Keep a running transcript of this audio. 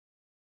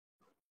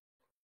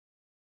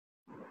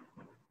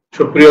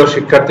সুপ্রিয়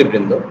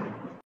শিক্ষার্থীবৃন্দ,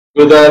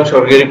 বিদ্যালয়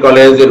সরকারি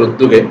কলেজের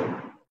উদ্যোগে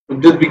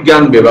উদ্ভিদ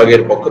বিজ্ঞান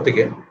বিভাগের পক্ষ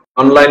থেকে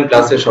অনলাইন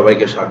ক্লাসে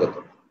সবাইকে স্বাগত।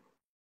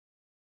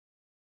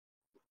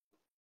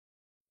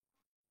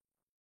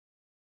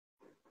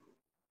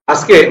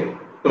 আজকে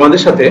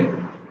তোমাদের সাথে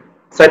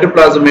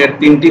সাইটোপ্লাজমের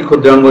তিনটি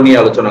ক্ষুদ্রাঙ্গ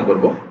নিয়ে আলোচনা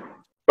করব।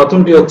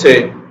 প্রথমটি হচ্ছে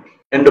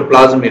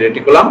এন্ডোপ্লাজম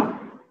রেটিকুলাম,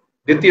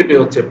 দ্বিতীয়টি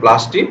হচ্ছে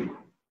প্লাস্টি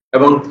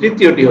এবং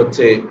তৃতীয়টি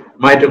হচ্ছে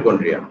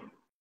মাইটোকন্ড্রিয়া।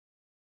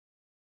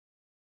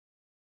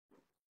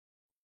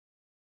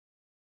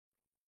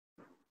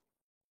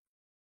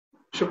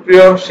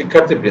 সুপ্রিয়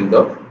শিক্ষার্থীবৃন্দ,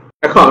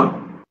 এখন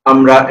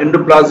আমরা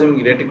এন্ডোপ্লাজমিক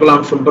রেটিকুলাম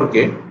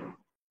সম্পর্কে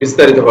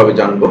বিস্তারিতভাবে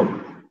জানব।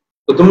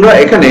 তো তোমরা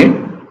এখানে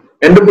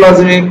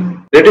এন্ডোপ্লাজমিক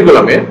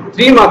রেটিকুলামের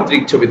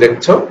ত্রিমাত্রিক ছবি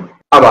দেখছো,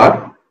 আবার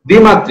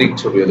দ্বিমাত্রিক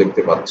ছবিও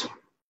দেখতে পাচ্ছ।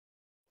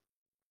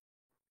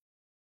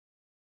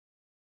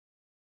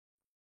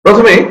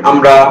 প্রথমে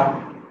আমরা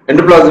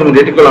এন্ডোপ্লাজমিক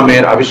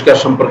রেটিকুলামের আবিষ্কার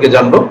সম্পর্কে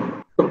জানব।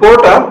 তো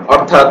পোর্টার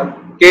অর্থাৎ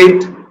কেট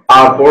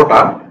আর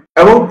পোর্টার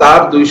এবং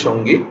তার দুই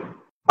সঙ্গী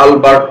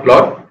আলবার্ট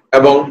ক্লড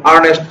এবং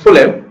আর্নেস্ট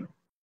ফুলের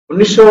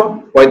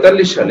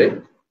 1945 সালে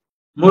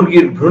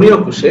মুরগির ভ্রূণীয়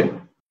কোষে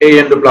এই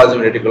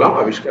এন্ডোপ্লাজমিক রেটিকুলাম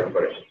আবিষ্কার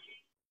করে।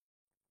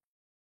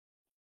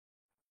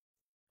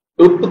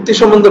 উৎপত্তি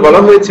সম্বন্ধে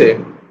বলা হয়েছে,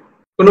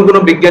 কোন কোন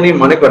বিজ্ঞানী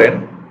মনে করেন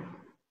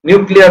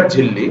নিউক্লিয়ার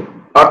ঝিল্লি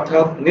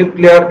অর্থাৎ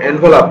নিউক্লিয়ার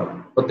এনভেলপ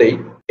হতেই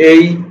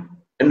এই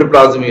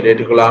এন্ডোপ্লাজমিক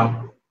রেটিকুলাম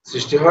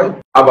সৃষ্টি হয়।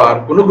 আবার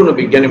কোন কোন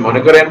বিজ্ঞানী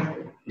মনে করেন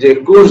যে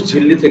কোষ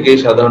ঝিল্লি থেকেই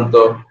সাধারণত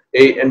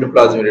এই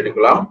এন্ডোপ্লাজমিক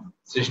রেটিকুলাম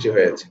সৃষ্টি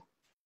হয়েছে।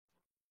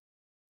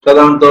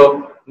 সাধারণত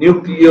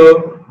নিউক্লিয়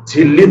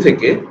ঝিল্লি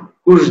থেকে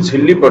কোষ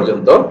ঝিল্লি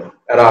পর্যন্ত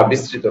এরা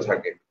বিস্তৃত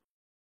থাকে।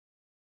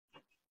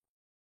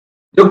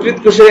 যকৃৎ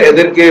কোষে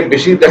এদেরকে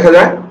বেশি দেখা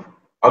যায়,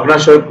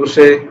 অগ্নাশয়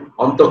কোষে,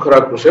 অন্তঃক্ষরা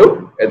কোষেও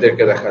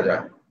এদেরকে দেখা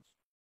যায়।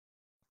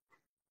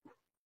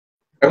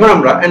 এখন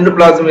আমরা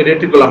এন্ডোপ্লাজমিক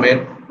রেটিকুলামের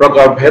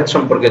প্রকারভেদ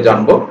সম্পর্কে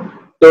জানব।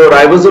 তো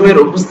রাইবোজোমের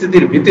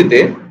উপস্থিতির ভিত্তিতে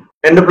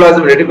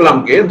এন্ডোপ্লাজমিক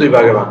রেটিকুলামকে দুই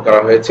ভাগে ভাগ করা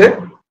হয়েছে।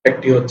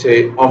 একটি হচ্ছে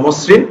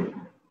অমসৃণ,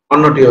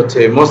 অন্যটি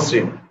হচ্ছে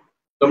মসৃণ।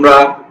 তোমরা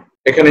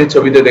এখানে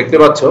ছবিতে দেখতে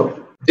পাচ্ছ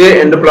যে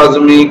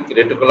এন্ডোপ্লাজমিক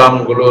রেটিকুলাম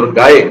গুলোর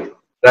গায়ে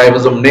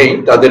রাইবোজোম নেই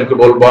তাদেরকে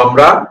বলবো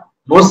আমরা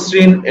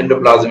মসৃণ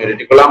এন্ডোপ্লাজমিক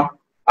রেটিকুলাম,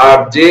 আর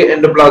যে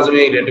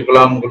এন্ডোপ্লাজমিক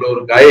রেটিকুলাম গুলোর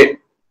গায়ে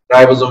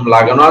রাইবোজোম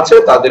লাগানো আছে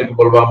তাদেরকে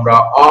বলবো আমরা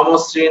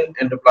অমসৃণ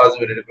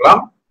এন্ডোপ্লাজমিক রেটিকুলাম,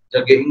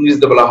 যাকে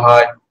ইংরেজিতে বলা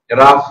হয়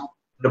রাফ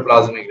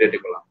এন্ডোপ্লাজমিক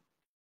রেটিকুলাম।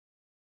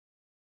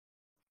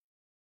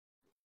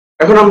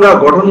 এখন আমরা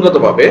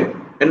গঠনগতভাবে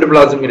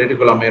এন্ডোপ্লাজমিক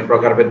রেটিকুলামের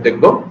প্রকারভেদ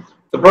দেখব।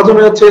 তো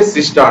প্রথমে হচ্ছে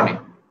সিস্টার্নি।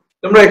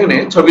 তোমরা এখানে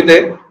ছবিতে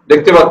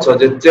দেখতে পাচ্ছ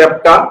যে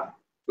চ্যাপ্টা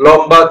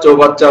লম্বা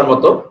চৌবাচ্চার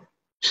মতো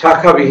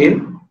শাখাবিহীন,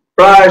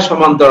 প্রায়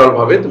সমান্তরাল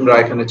ভাবে, তোমরা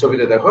এখানে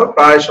ছবিতে দেখো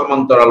প্রায়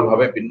সমান্তরাল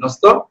ভাবে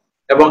বিন্যস্ত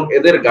এবং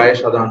এদের গায়ে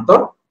সাধারণত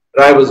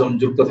রাইবোজোম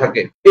যুক্ত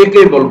থাকে।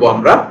 একেই বলবো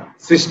আমরা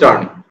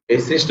সিস্টার্নি। এই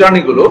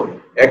সিস্টার্নি গুলো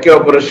একে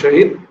অপরের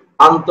সহিত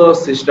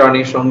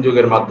আন্তঃসিস্টার্নি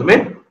সংযোগের মাধ্যমে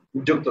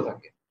যুক্ত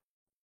থাকে।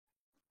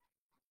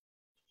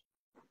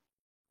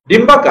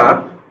 ডিম্বাকার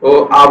ও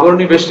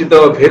আবরণী বেষ্টিত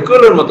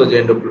ভেকুলের মতো যে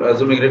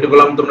এন্ডোপ্লাজমিক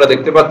রেটিকুলাম তোমরা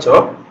দেখতে পাচ্ছ,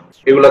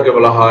 এগুলোকে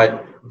বলা হয়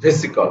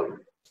ভেসিকল।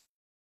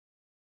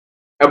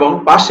 এবং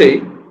পাশেই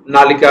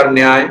নালিকার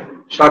ন্যায়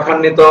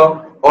শাখান্বিত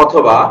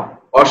অথবা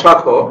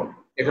অশাখ,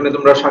 এখানে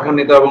তোমরা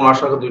শাখান্বিত এবং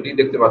অশাখ দুটি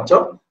দেখতে পাচ্ছ।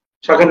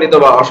 শাখান্বিত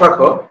বা অশাখ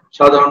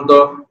সাধারণত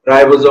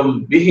রাইবোজোম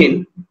বিহীন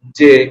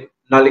যে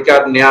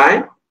নালিকার ন্যায়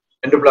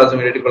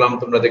এন্ডোপ্লাজমিক রেটিকুলাম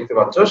তোমরা দেখতে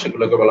পাচ্ছ,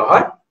 সেগুলোকে বলা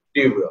হয়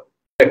টিউবিউল।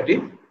 একটি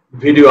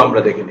ভিডিও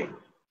আমরা দেখে নিই।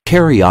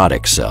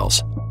 Karyotic cells.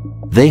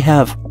 They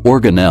have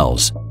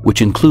organelles,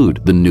 which include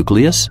the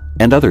nucleus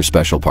and other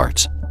special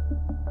parts.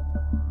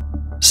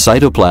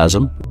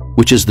 Cytoplasm,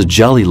 which is the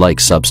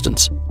jelly-like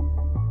substance.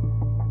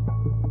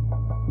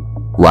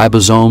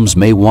 Ribosomes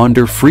may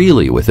wander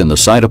freely within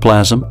the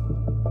cytoplasm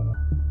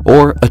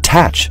or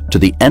attach to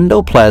the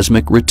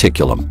endoplasmic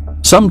reticulum,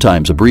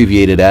 sometimes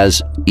abbreviated as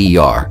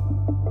ER.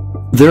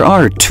 There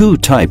are two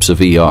types of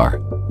ER.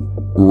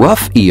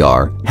 Rough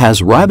ER has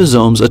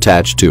ribosomes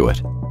attached to it,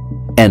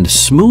 and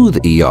smooth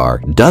ER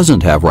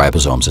doesn't have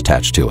ribosomes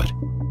attached to it.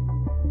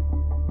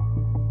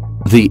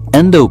 The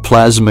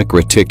endoplasmic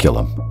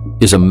reticulum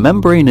is a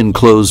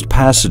membrane-enclosed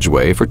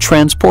passageway for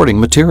transporting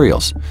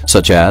materials,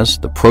 such as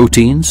the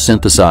proteins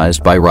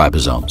synthesized by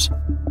ribosomes.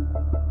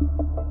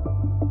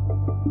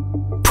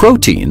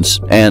 Proteins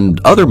and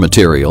other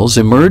materials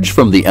emerge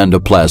from the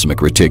endoplasmic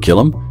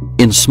reticulum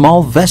in small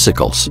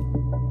vesicles.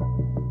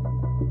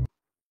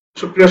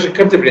 সুপ্রিয়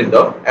শিক্ষার্থীবৃন্দ,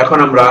 এখন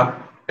আমরা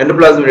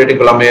endoplasmic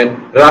রেটিকুলামের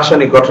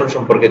রাসায়নিক গঠন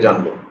সম্পর্কে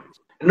জানব।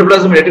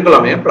 Endoplasmic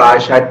রেটিকুলামে প্রায়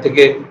 60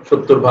 থেকে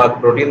 70 ভাগ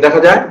প্রোটিন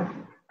দেখা যায়।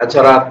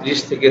 এছাড়া 30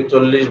 থেকে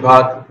 40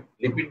 ভাগ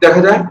লিপিড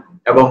দেখা যায়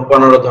এবং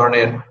 15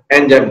 ধরনের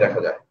এনজাইম দেখা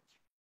যায়।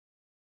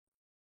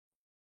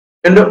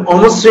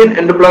 অমসৃণ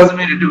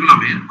এন্ডোপ্লাজমিক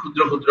রেটিকুলামের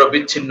ক্ষুদ্র ক্ষুদ্র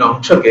বিচ্ছিন্ন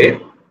অংশকে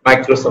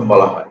মাইক্রোসোম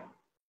বলা হয়।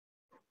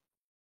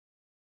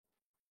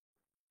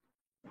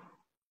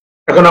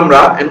 এখন আমরা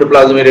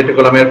এন্ডোপ্লাজমিক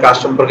রেটিকুলামের কাজ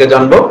সম্পর্কে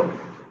জানব।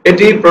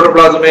 এটি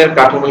প্রোটোপ্লাজমের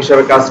কাঠামো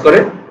হিসেবে কাজ করে।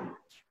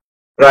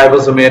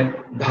 রাইবোজোমের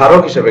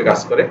ধারক হিসেবে কাজ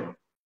করে।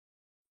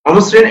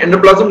 অমসৃণ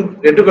এন্ডোপ্লাজম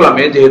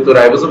রেটিকুলামে যেহেতু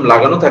রাইবোজোম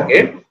লাগানো থাকে,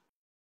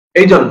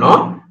 এই জন্য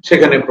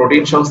সেখানে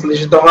প্রোটিন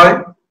সংশ্লেষিত হয়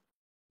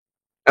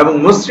এবং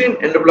মসৃণ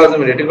এন্ডোপ্লাজম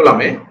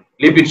রেটিকুলামে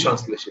লিপিড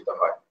সংশ্লেষিত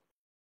হয়।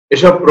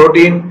 এসব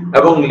প্রোটিন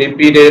এবং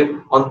লিপিডের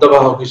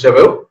অন্তঃবাহক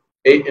হিসেবেও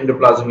এই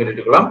এন্ডোপ্লাজমিক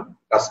রেটিকুলাম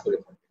কাজ করে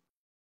থাকে।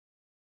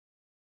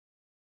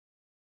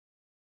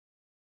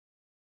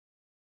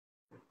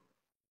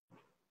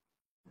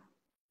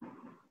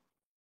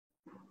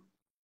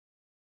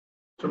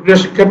 সুপ্রিয়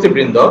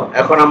শিক্ষার্থীবৃন্দ,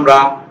 এখন আমরা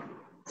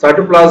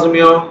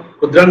সাইটোপ্লাজমীয়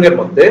ক্ষুদ্রাঙ্গের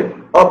মধ্যে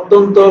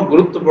অত্যন্ত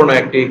গুরুত্বপূর্ণ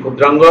একটি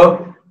ক্ষুদ্রাঙ্গ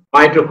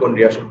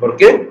মাইটোকন্ড্রিয়া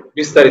সম্পর্কে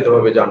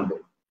বিস্তারিতভাবে জানব।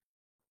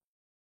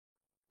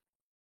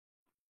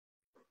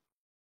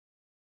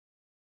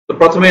 তো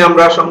প্রথমে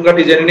আমরা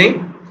সংজ্ঞাটি জেনে নিই।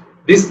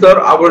 দ্বিস্তর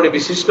আবরণী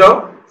বিশিষ্ট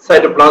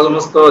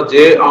সাইটোপ্লাজমস্থ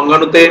যে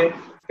অঙ্গাণুতে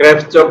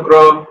ক্রেবস চক্র,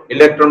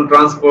 ইলেকট্রন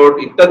ট্রান্সপোর্ট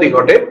ইত্যাদি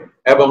ঘটে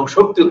এবং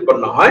শক্তি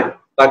উৎপন্ন হয়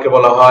তাকে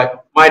বলা হয়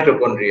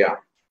মাইটোকন্ড্রিয়া।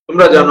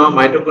 তোমরা জানো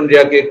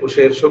মাইটোকন্ড্রিয়াকে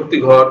কোষের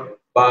শক্তিঘর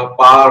বা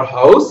পাওয়ার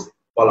হাউস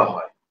বলা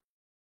হয়।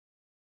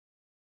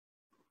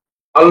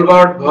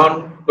 আলবার্ট ভন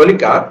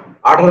কলিকার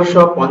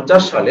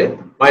 1850 সালে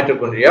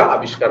মাইটোকন্ড্রিয়া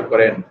আবিষ্কার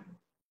করেন।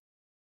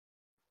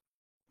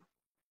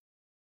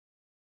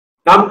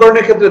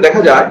 নামকরণের ক্ষেত্রে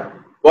দেখা যায়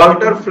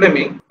ওয়াল্টার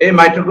ফ্লেমিং এই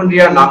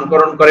মাইটোকন্ড্রিয়ার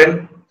নামকরণ করেন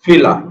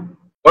ফিলা।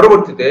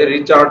 পরবর্তীতে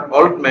রিচার্ড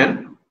অল্টম্যান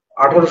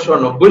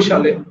 1890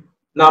 সালে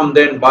নাম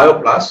দেন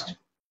বায়োপ্লাস্ট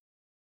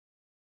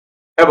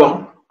এবং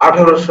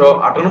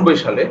 1898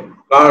 সালে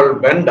কার্ল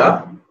ব্যান্ডা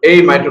এই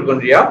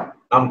মাইটোকন্ড্রিয়া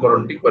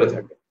নামকরণটি করে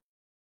থাকে।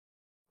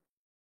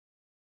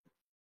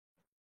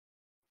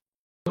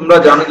 তোমরা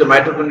জানো যে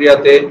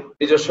মাইটোকন্ড্রিয়াতে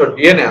নিজস্ব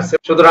ডিএনএ আছে,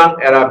 সুতরাং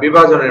এরা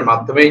বিভাজনের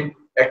মাধ্যমে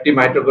একটি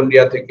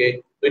মাইটোকন্ড্রিয়া থেকে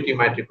দুইটি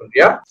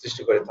মাইটোকন্ড্রিয়া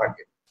সৃষ্টি করে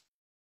থাকে।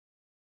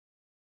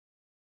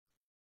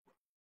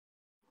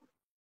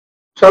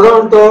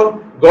 সাধারণত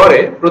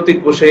গড়ে প্রতি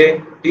কোষে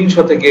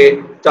 300 থেকে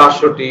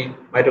 400টি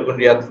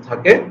মাইটোকন্ড্রিয়া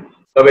থাকে,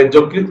 তবে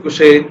যকৃৎ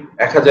কোষে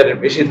 1000-এর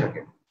বেশি থাকে,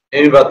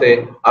 এমিবাতে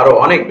আরো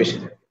অনেক বেশি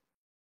থাকে।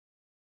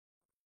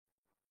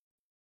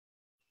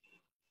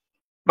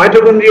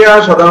 মাইটোকন্ড্রিয়া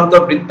সাধারণত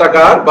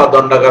বৃত্তাকার বা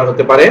দণ্ডাকার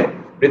হতে পারে।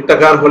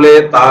 বৃত্তাকার হলে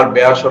তার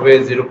ব্যাস হবে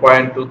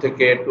 0.2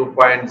 থেকে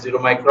 2.0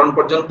 মাইক্রন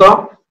পর্যন্ত,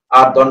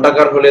 আর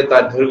দণ্ডাকার হলে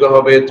তার দৈর্ঘ্য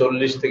হবে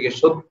 40 থেকে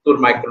 70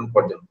 মাইক্রন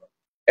পর্যন্ত।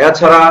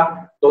 এছাড়া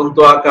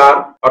তন্তু আকার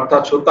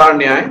অর্থাৎ সুতার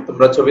ন্যায়,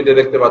 তোমরা ছবিতে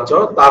দেখতে পাচ্ছ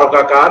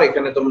তারকাকার,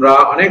 এখানে তোমরা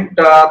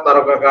অনেকটা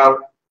তারকাকার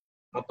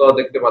মতো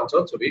দেখতে পাচ্ছ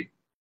ছবি,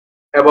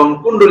 এবং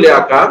কুণ্ডলী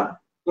আকার,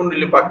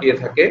 কুণ্ডলী পাকিয়ে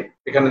থাকে।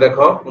 এখানে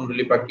দেখো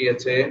কুণ্ডলী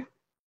পাকিয়েছে,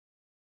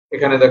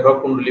 এখানে দেখো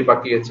কুণ্ডলী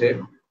পাকিয়েছে,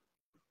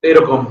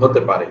 এরকম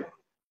হতে পারে।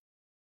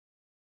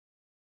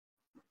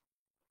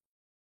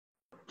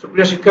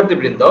 সুপ্রিয়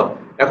শিক্ষার্থীবৃন্দ,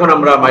 এখন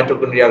আমরা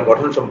মাইটোকন্ড্রিয়ার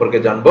গঠন সম্পর্কে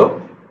জানব।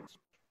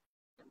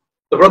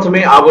 তো প্রথমে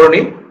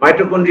আবরণী।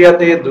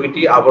 মাইটোকন্ড্রিয়াতে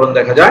দুইটি আবরণ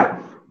দেখা যায়।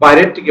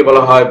 বাইরেরটিকে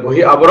বলা হয়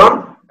বহি আবরণ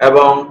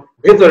এবং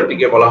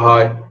ভেতরটিকে বলা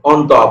হয়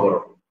অন্ত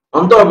আবরণ।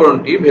 অন্ত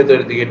আবরণটি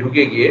ভেতরের দিকে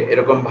ঢুকে গিয়ে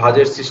এরকম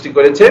ভাঁজের সৃষ্টি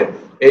করেছে,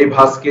 এই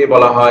ভাঁজকে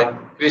বলা হয়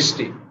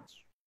ক্রিস্টি।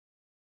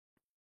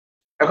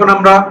 এখন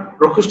আমরা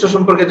প্রকোষ্ঠ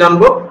সম্পর্কে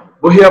জানবো।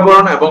 বহি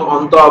আবরণ এবং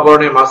অন্ত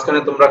আবরণের মাঝখানে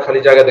তোমরা খালি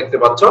জায়গা দেখতে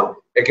পাচ্ছ,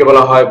 একে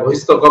বলা হয়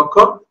বহিস্থ কক্ষ,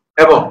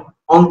 এবং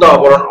অন্ত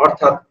আবরণ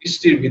অর্থাৎ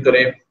ক্রিস্টির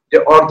ভিতরে যে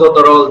অর্ধ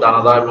তরল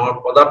দানাদার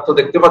পদার্থ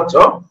দেখতে পাচ্ছ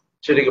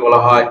সেটিকে বলা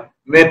হয়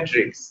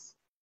ম্যাট্রিক্স।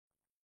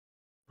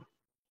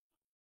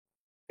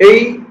 এই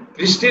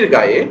ক্রিস্টির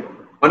গায়ে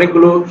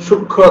অনেকগুলো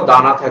সূক্ষ্ম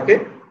দানা থাকে,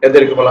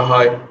 এদেরকে বলা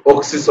হয়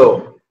অক্সিসোম,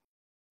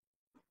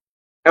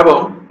 এবং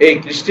এই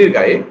ক্রিস্টির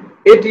গায়ে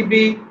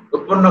এটিপি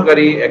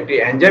উৎপন্নকারী একটি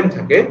এনজাইম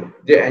থাকে,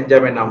 যে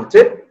এনজাইমের নাম হচ্ছে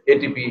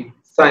এটিপি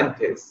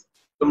সাইনথেস।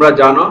 তোমরা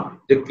জানো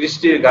যে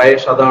ক্রিস্টির গায়ে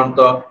সাধারণত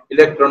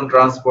ইলেকট্রন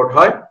ট্রান্সপোর্ট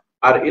হয়,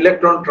 আর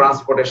ইলেকট্রন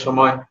ট্রান্সপোর্টের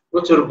সময়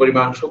প্রচুর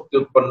পরিমাণ শক্তি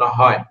উৎপন্ন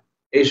হয়।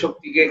 এই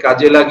শক্তিকে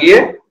কাজে লাগিয়ে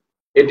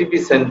এটিপি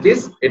সিনথেস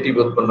এটিপি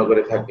উৎপন্ন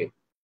করে থাকে।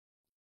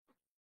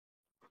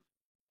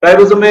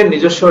 রাইবোজোমের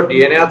নিজস্ব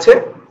ডিএনএ আছে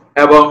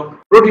এবং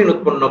প্রোটিন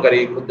উৎপন্নকারী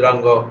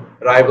ক্ষুদ্রাঙ্গ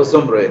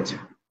রাইবোজোম রয়েছে।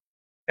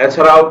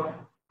 এছাড়াও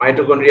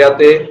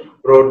মাইটোকন্ড্রিয়াতে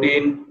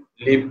প্রোটিন,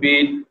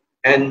 লিপিড,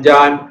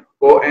 এনজাইম,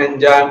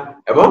 কোএনজাইম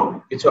এবং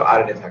কিছু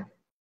আরএনএ থাকে।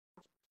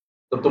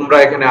 তো তোমরা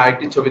এখানে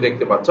আরেকটি ছবি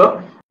দেখতে পাচ্ছ,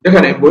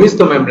 যেখানে বহিস্থ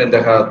মেমব্রেন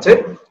দেখা যাচ্ছে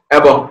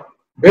এবং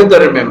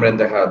ভেতরের মেমব্রেন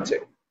দেখা যাচ্ছে।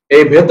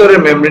 এই ভেতরের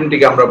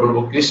মেমব্রেনটিকে আমরা বলবো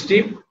ক্রিস্টি,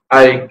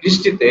 আর এই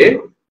ক্রিস্টিতে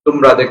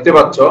তোমরা দেখতে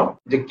পাচ্ছ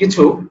যে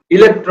কিছু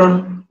ইলেকট্রন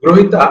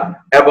গ্রহীতা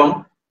এবং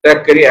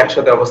ত্যাগকারী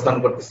একসাথে অবস্থান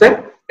করতেছে,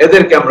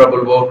 এদেরকে আমরা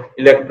বলবো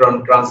ইলেকট্রন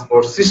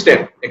ট্রান্সপোর্ট সিস্টেম।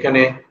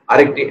 এখানে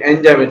আরেকটি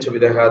এনজাইমের ছবি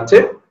দেখা যাচ্ছে,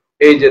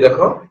 এই যে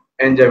দেখো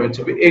এনজাইমের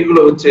ছবি, এগুলো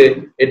হচ্ছে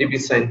এটিপি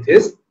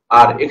সিনথেস,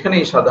 আর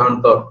এখানেই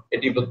সাধারণত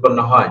এটিপি উৎপন্ন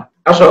হয়।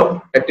 আসো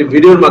একটি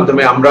ভিডিওর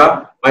মাধ্যমে আমরা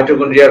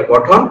মাইটোকন্ড্রিয়ার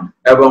গঠন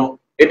এবং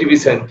এটিপি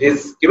সিনথেস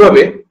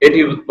কিভাবে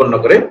এটিপি উৎপন্ন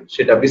করে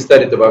সেটা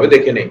বিস্তারিতভাবে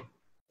দেখে নেই।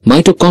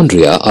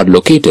 Mitochondria are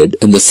located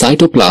in the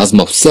cytoplasm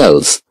of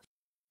cells.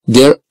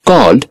 They are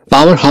called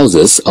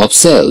powerhouses of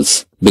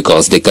cells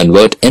because they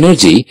convert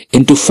energy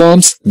into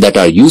forms that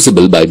are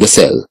usable by the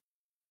cell.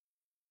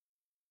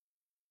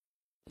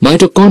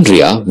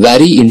 Mitochondria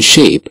vary in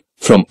shape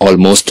from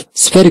almost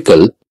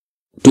spherical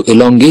to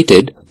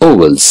elongated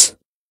ovals.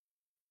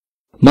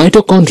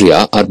 Mitochondria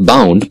are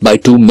bound by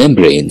two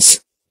membranes.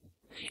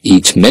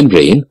 Each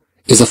membrane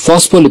is a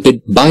phospholipid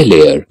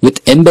bilayer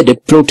with embedded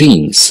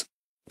proteins.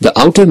 The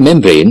outer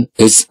membrane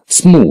is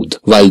smooth,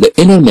 while the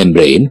inner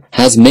membrane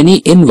has many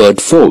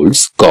inward folds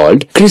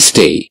called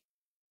cristae.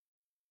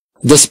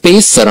 The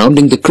space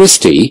surrounding the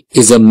cristae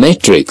is a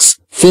matrix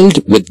filled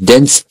with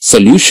dense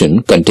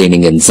solution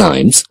containing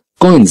enzymes,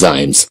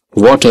 coenzymes,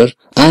 water,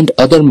 and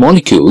other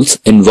molecules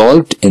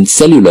involved in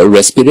cellular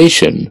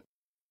respiration.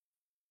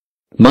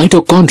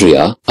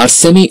 Mitochondria are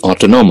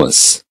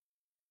semi-autonomous.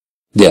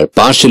 They are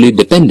partially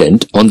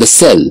dependent on the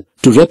cell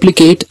to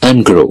replicate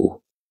and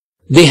grow.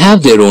 They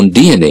have their own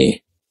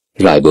DNA,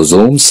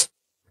 ribosomes,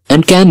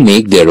 and can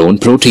make their own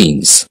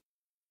proteins.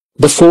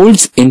 The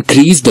folds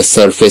increase the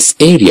surface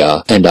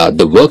area and are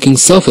the working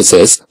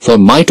surfaces for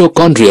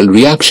mitochondrial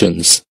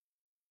reactions.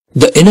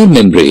 The inner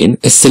membrane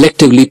is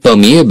selectively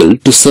permeable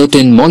to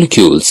certain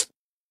molecules.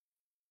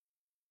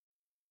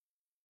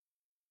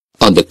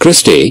 On the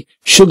cristae,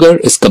 sugar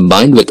is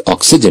combined with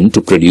oxygen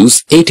to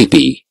produce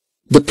ATP,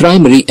 the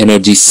primary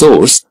energy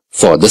source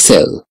for the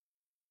cell.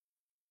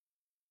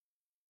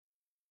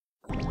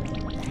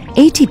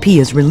 ATP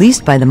is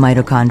released by the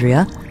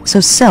mitochondria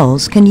so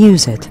cells can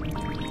use it.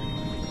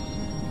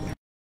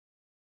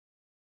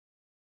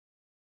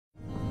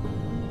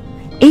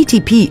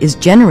 ATP is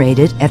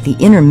generated at the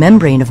inner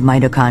membrane of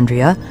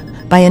mitochondria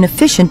by an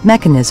efficient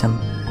mechanism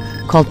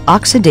called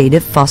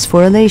oxidative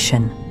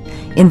phosphorylation,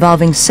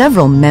 involving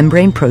several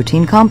membrane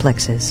protein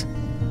complexes.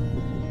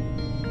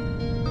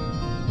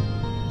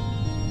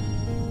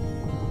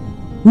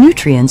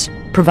 Nutrients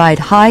provide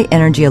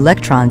high-energy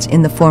electrons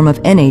in the form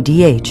of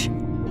NADH,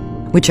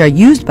 which are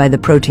used by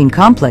the protein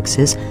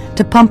complexes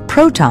to pump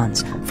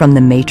protons from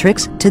the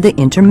matrix to the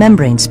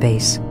intermembrane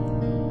space.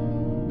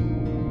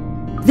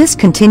 This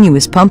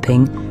continuous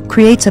pumping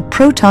creates a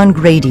proton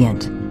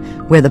gradient,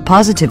 where the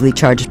positively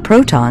charged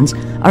protons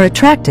are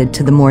attracted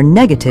to the more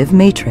negative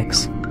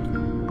matrix.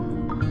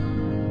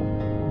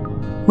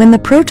 When the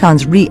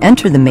protons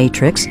re-enter the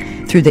matrix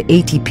through the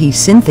ATP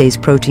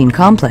synthase protein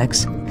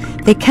complex,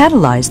 they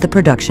catalyze the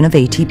production of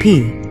ATP.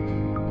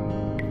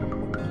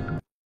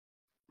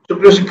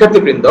 সুপ্রিয়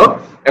শিক্ষার্থীবৃন্দ,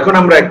 এখন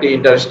আমরা একটি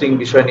interesting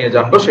বিষয় নিয়ে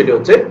জানবো, সেটি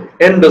হচ্ছে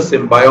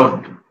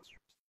এন্ডোসিম্বায়ন্ট।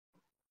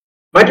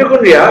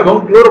 মাইটোকন্ড্রিয়া এবং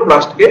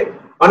ক্লোরোপ্লাস্টকে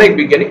অনেক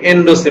বিজ্ঞানী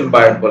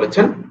এন্ডোসিম্বায়ন্ট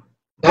বলেছেন।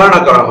 ধারণা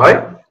করা হয়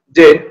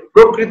যে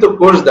প্রকৃত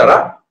কোষ দ্বারা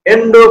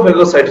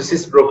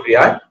এন্ডোফেগোসাইটোসিস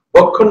প্রক্রিয়ায়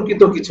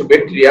বক্ষণকৃত কিছু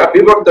ব্যাকটেরিয়া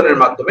বিবর্তনের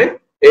মাধ্যমে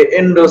এই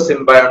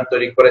এন্ডোসিম্বায়ন্ট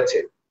তৈরি করেছে।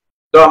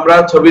 তো আমরা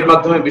ছবির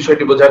মাধ্যমে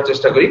বিষয়টি বোঝার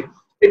চেষ্টা করি।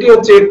 এটি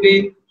হচ্ছে একটি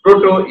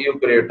প্রোটো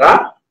ইউক্যারিওটা,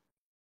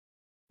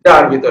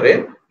 যার ভিতরে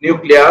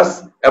নিউক্লিয়াস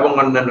এবং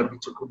অন্যান্য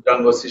কিছু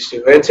ক্ষুদ্রাঙ্গ সৃষ্টি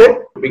হয়েছে।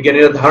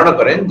 বিজ্ঞানীরা ধারণা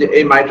করেন যে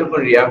এই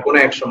মাইটোকন্ড্রিয়া কোনো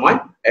এক সময়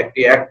একটি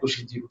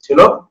এককোষী জীব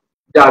ছিল,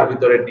 যার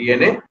ভিতরে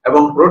ডিএনএ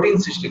এবং প্রোটিন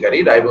সৃষ্টিকারী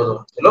রাইবোসোম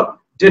ছিল,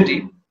 যেটি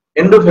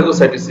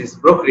এন্ডোফেগোসাইটোসিস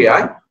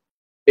প্রক্রিয়ায়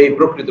এই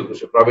প্রকৃত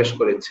কোষে প্রবেশ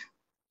করেছে।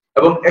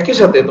 এবং একই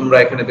সাথে তোমরা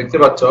এখানে দেখতে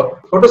পাচ্ছ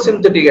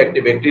ফটোসিনথেটিক একটি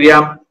ব্যাকটেরিয়া,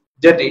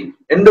 যেটি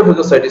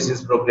এন্ডোফেগোসাইটোসিস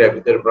প্রক্রিয়ার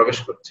ভিতরে প্রবেশ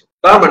করছে।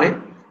 তার মানে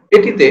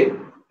এটিতে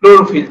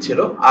ক্লোরোফিল ছিল,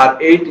 আর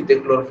এইটিতে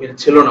ক্লোরোফিল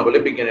ছিল না বলে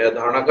বিজ্ঞানীরা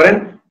ধারণা করেন।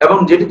 এবং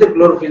যেটিতে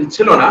ক্লোরোফিল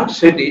ছিল না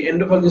সেটি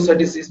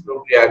এন্ডোফেগোসাইটোসিস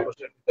প্রক্রিয়া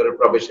কোষের ভিতরে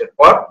প্রবেশের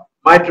পর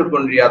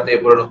মাইটোকন্ড্রিয়াতে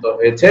পরিণত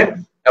হয়েছে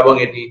এবং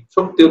এটি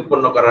শক্তি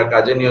উৎপন্ন করার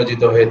কাজে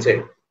নিয়োজিত হয়েছে।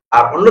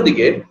 আর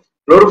অন্যদিকে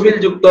ক্লোরোফিল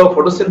যুক্ত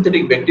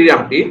ফটোসিনথেটিক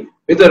ব্যাকটেরিয়ামটি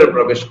ভিতরে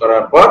প্রবেশ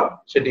করার পর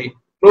সেটি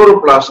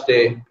ক্লোরোপ্লাস্টে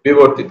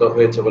বিবর্তিত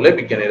হয়েছে বলে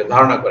বিজ্ঞানীরা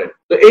ধারণা করেন।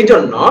 তো এই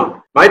জন্য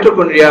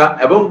মাইটোকন্ড্রিয়া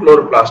এবং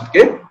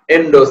ক্লোরোপ্লাস্টকে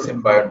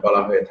এন্ডোসিম্বায়ন্ট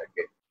বলা হয়ে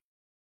থাকে।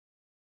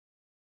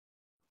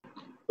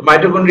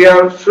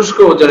 মাইটোকন্ড্রিয়ার শুষ্ক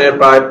ওজনের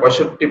প্রায়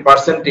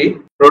 65%ই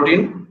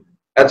প্রোটিন,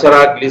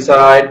 এছাড়া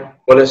glyceride,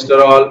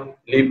 cholesterol,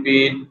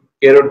 lipid,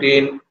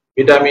 keratin,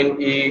 vitamin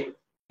E,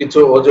 কিছু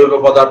অজৈব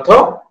পদার্থ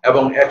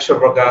এবং 100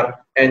 প্রকার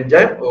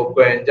এনজাইম ও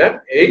কোএনজাইম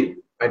এই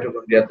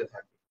মাইটোকন্ড্রিয়াতে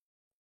থাকে।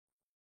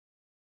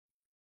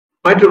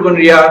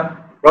 মাইটোকন্ড্রিয়ার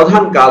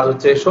প্রধান কাজ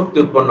হচ্ছে শক্তি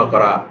উৎপন্ন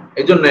করা,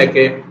 এজন্য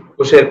একে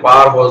কোষের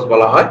পাওয়ার হাউস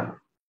বলা হয়।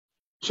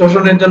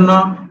 শ্বসনের জন্য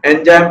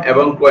এনজাইম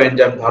এবং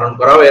কোএনজাইম ধারণ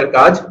করাও এর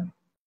কাজ।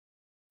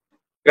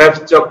 ক্রেবস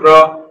চক্র,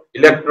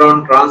 electron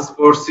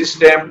transport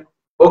system,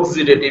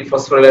 oxidative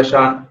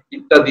phosphorylation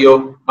ইত্যাদিও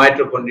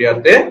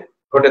মাইটোকন্ড্রিয়াতে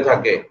ঘটে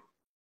থাকে।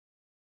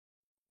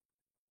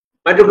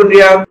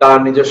 মাইটোকন্ড্রিয়া তার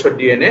নিজস্ব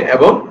ডিএনএ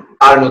এবং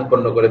আরএনএ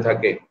উৎপন্ন করে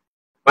থাকে।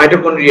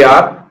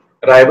 মাইটোকন্ড্রিয়ার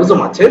রাইবোসোম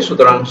আছে,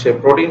 সুতরাং সে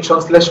প্রোটিন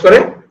সংশ্লেষ করে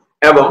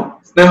এবং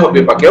স্নেহ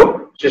বিপাকেও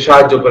সে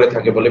সাহায্য করে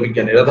থাকে বলে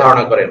বিজ্ঞানীরা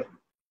ধারণা করেন।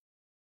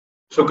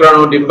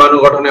 শুক্রাণু ডিম্বাণু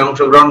গঠনে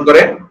অংশগ্রহণ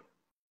করে।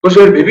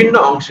 কোষের বিভিন্ন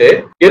অংশে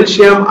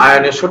ক্যালসিয়াম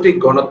আয়নের সঠিক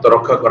ঘনত্ব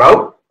রক্ষা করাও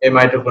এই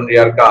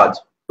মাইটোকন্ড্রিয়ার কাজ।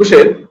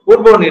 কোষের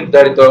পূর্ব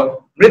নির্ধারিত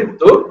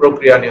মৃত্যু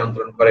প্রক্রিয়া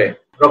নিয়ন্ত্রণ করে।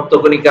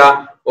 রক্তকণিকা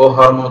ও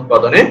হরমোন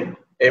উৎপাদনে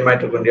এই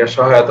মাইটোকন্ড্রিয়া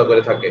সহায়তা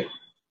করে থাকে।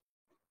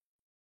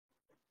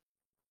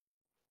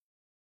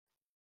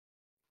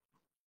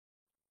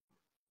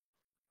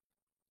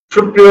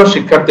 সুপ্রিয়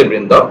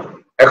শিক্ষার্থীবৃন্দ,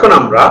 এখন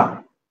আমরা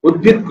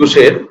উদ্ভিদ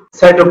কোষের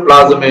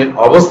সাইটোপ্লাজমে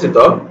অবস্থিত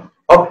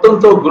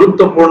অত্যন্ত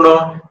গুরুত্বপূর্ণ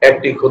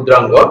একটি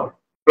ক্ষুদ্রাঙ্গ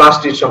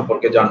প্লাস্টিড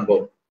সম্পর্কে জানব।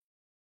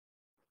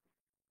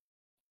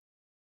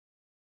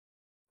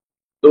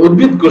 তো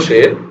উদ্ভিদ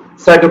কোষের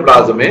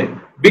সাইটোপ্লাজমে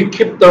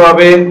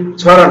বিক্ষিপ্তভাবে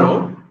ছড়ানো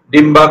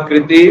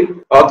ডিম্বাকৃতি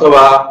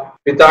অথবা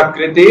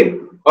পিতাকৃতি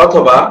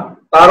অথবা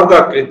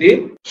তারকাকৃতি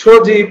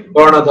সজীব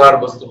বর্ণাধার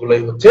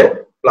বস্তুগুলোই হচ্ছে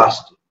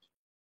প্লাস্টিড।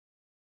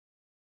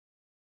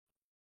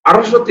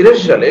 1883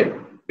 সালে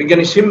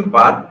বিজ্ঞানী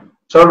শিম্পার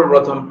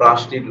সর্বপ্রথম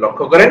প্লাস্টিড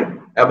লক্ষ্য করেন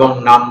এবং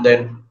নাম দেন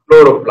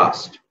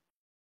ক্লোরোপ্লাস্ট।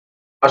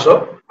 আসো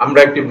আমরা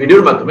একটি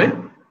ভিডিওর মাধ্যমে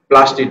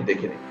প্লাস্টিড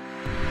দেখে নিই।